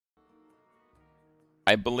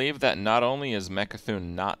I believe that not only is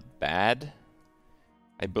Mecha'thun not bad,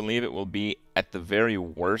 I believe it will be, at the very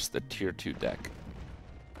worst, a tier 2 deck.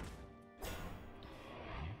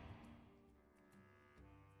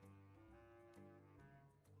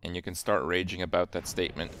 And you can start raging about that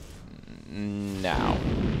statement now.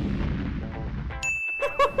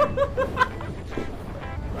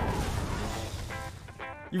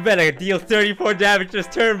 You better deal 34 damage this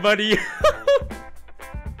turn, buddy.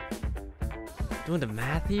 Doing the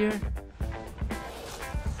math here?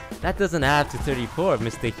 That doesn't add to 34,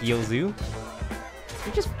 Mr. Healzoo.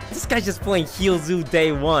 This guy's just playing Healzoo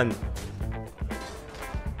day one.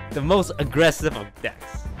 The most aggressive of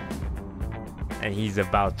decks. And he's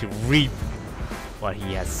about to reap what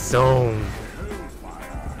he has sown.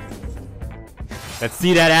 Let's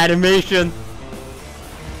see that animation.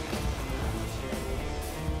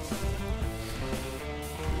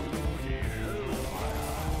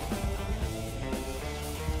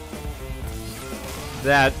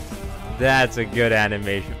 That's a good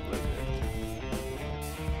animation.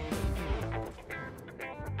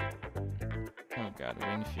 Oh god,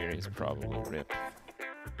 Wind Fury is probably RIP.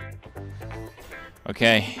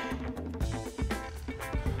 Okay.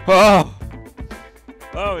 Oh!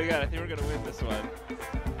 Oh my god, I think we're gonna win this one.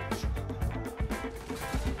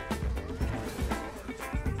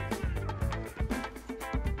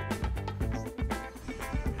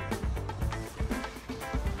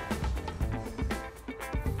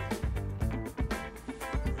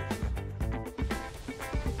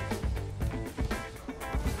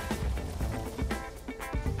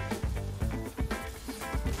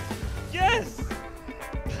 Yes!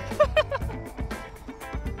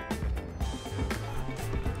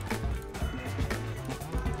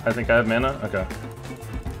 I think I have mana? Okay.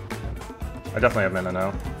 I definitely have mana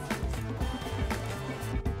now.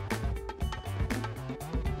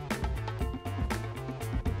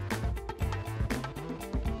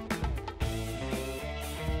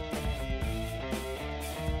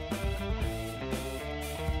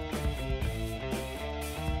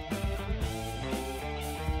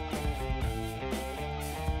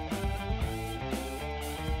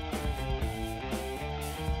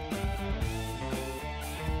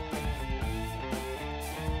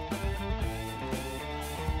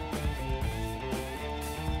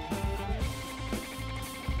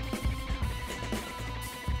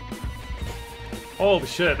 Holy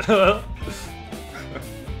shit.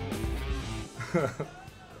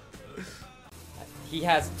 He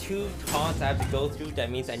has 2 taunts I have to go through.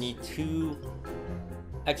 That means I need 2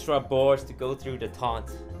 extra boards to go through the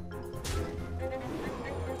taunt.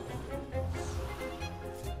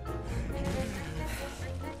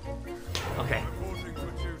 Okay.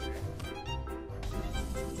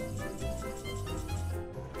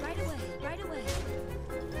 Right away, right away.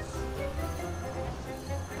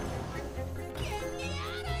 Get me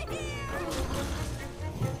out of here!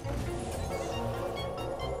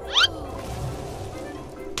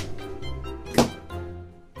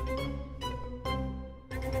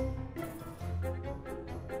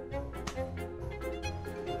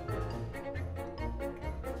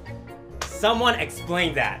 Someone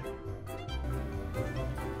explain that.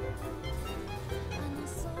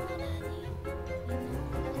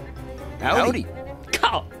 Howdy!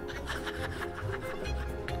 靠！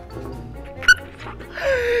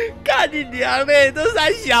干你娘嘞！都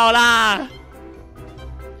三小啦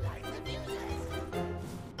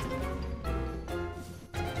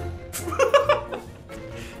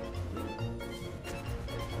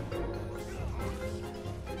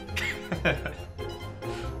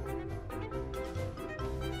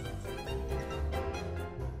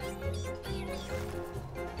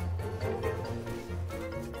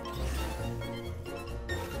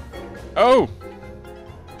！Oh!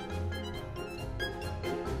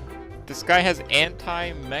 This guy has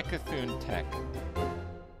anti-Mecha'thun tech.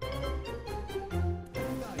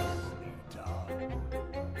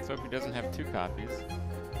 Let's hope he doesn't have 2 copies.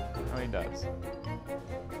 Oh, he does.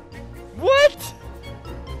 What?!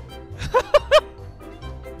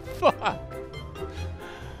 Fuck!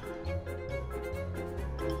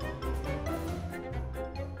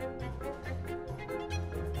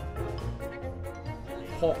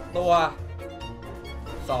 Hộpตัว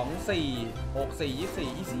2 4 6 4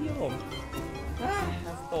 24 อีซี่ครับผม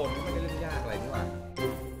Hearthstoneก็ไม่ได้เล่นยากอะไรนี่หว่า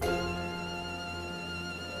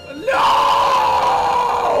No!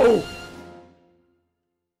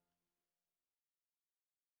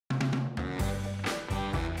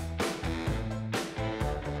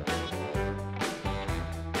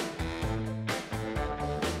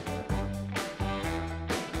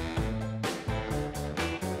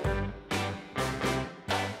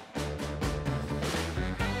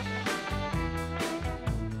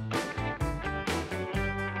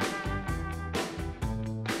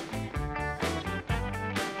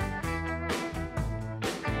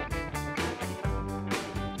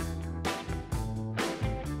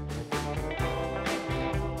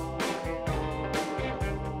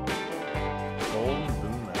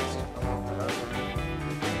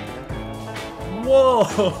 Whoa!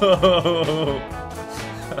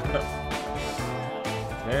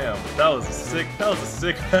 Damn, that was a sick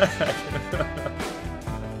pack.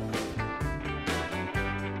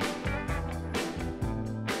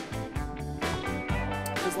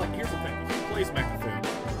 Because, like, here's the thing. If he plays Mecha'thun,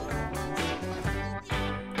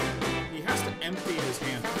 he has to empty his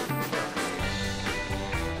hand.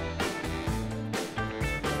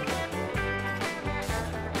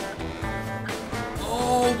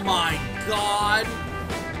 Oh my god!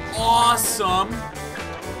 Awesome!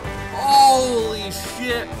 Holy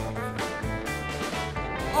shit!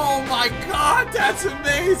 Oh my god, that's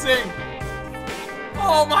amazing!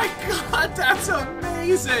 Oh my god, that's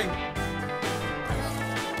amazing!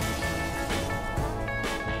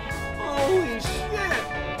 Holy shit!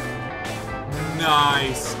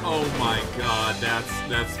 Nice! Oh my god,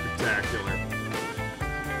 that's spectacular.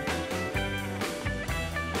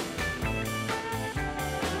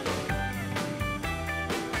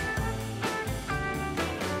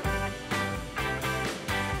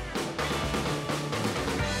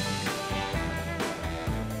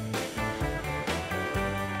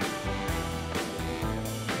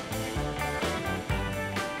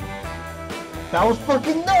 That was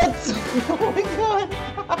fucking nuts! Oh my god!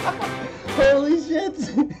 Holy shit!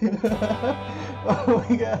 Oh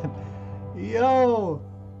my god! Yo!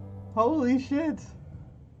 Holy shit!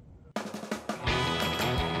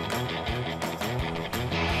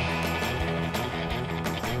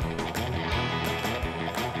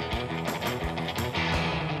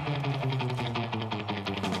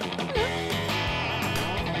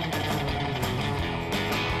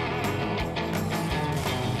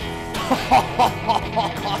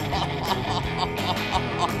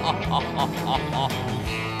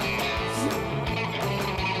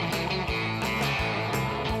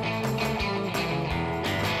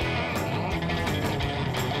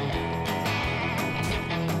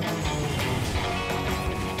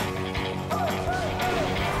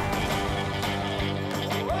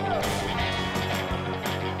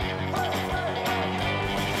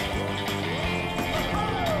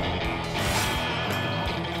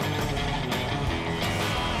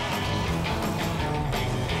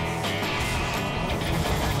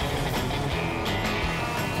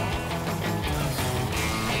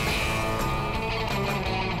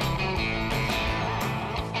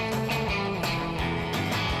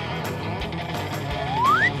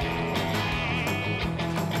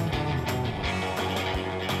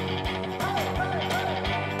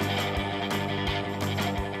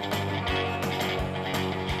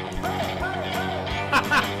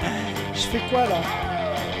 Je fais quoi là?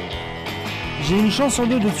 J'ai une chance sur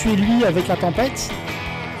deux de tuer lui avec la tempête.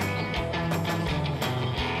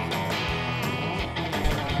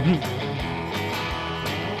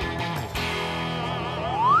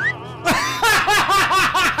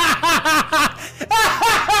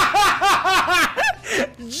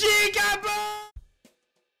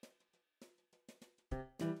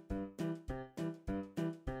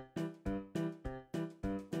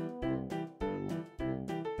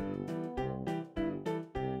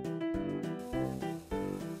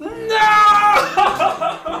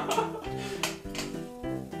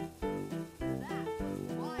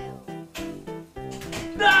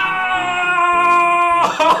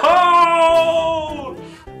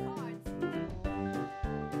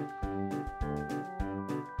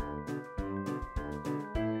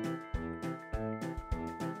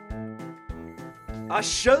 A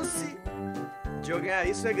chance de eu ganhar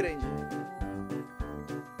isso é grande.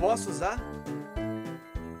 Posso usar?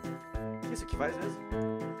 O que isso aqui faz mesmo?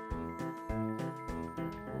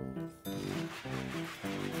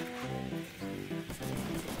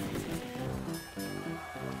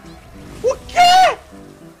 O quê?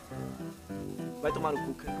 Vai tomar no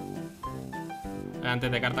cu, cara. Antes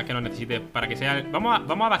de cartas que no necesite para que sea... Vamos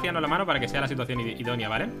a vaciarnos la mano para que sea la situación idónea,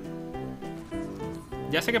 ¿vale?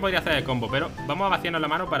 Ya sé que podría hacer el combo, pero vamos a vaciarnos la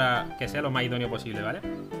mano para que sea lo más idóneo posible, ¿vale?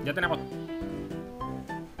 Ya tenemos...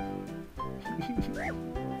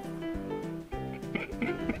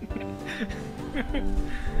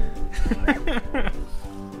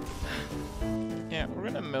 Yeah, we're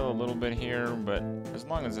gonna mill a little bit here, but as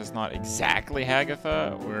long as it's not exactly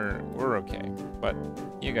Hagatha, we're okay. But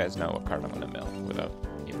you guys know what card I'm gonna mill without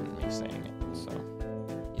even me saying it, so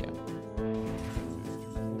yeah.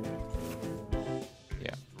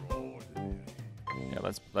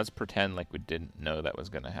 Let's pretend like we didn't know that was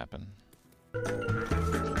gonna happen.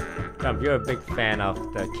 You're a big fan of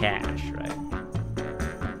the cash, right?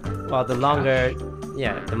 Well, the longer,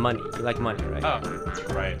 yeah, the money. You like money, right? Oh,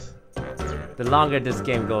 right. The longer this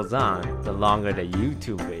game goes on, the longer the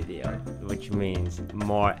YouTube video, which means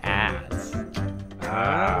more ads.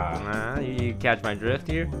 You catch my drift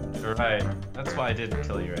here? You're right. That's why I didn't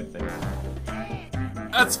kill you right there.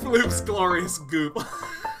 That's Floop's glorious goop.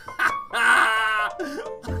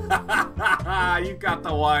 You got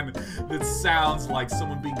the one that sounds like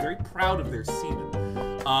someone being very proud of their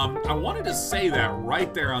semen. I wanted to say that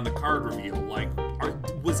right there on the card reveal. Like,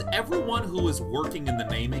 was everyone who was working in the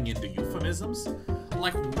naming into euphemisms?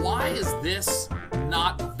 Like, why is this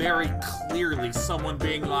not very clearly someone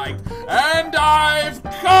being like, and I've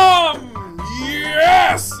come!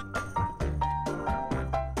 Yes!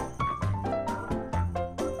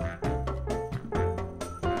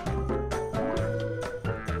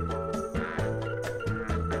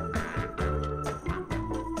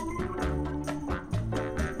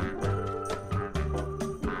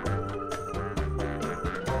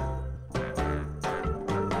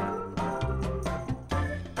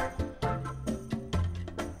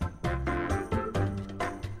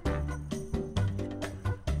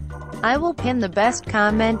 I will pin the best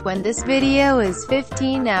comment when this video is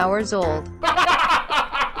 15 hours old.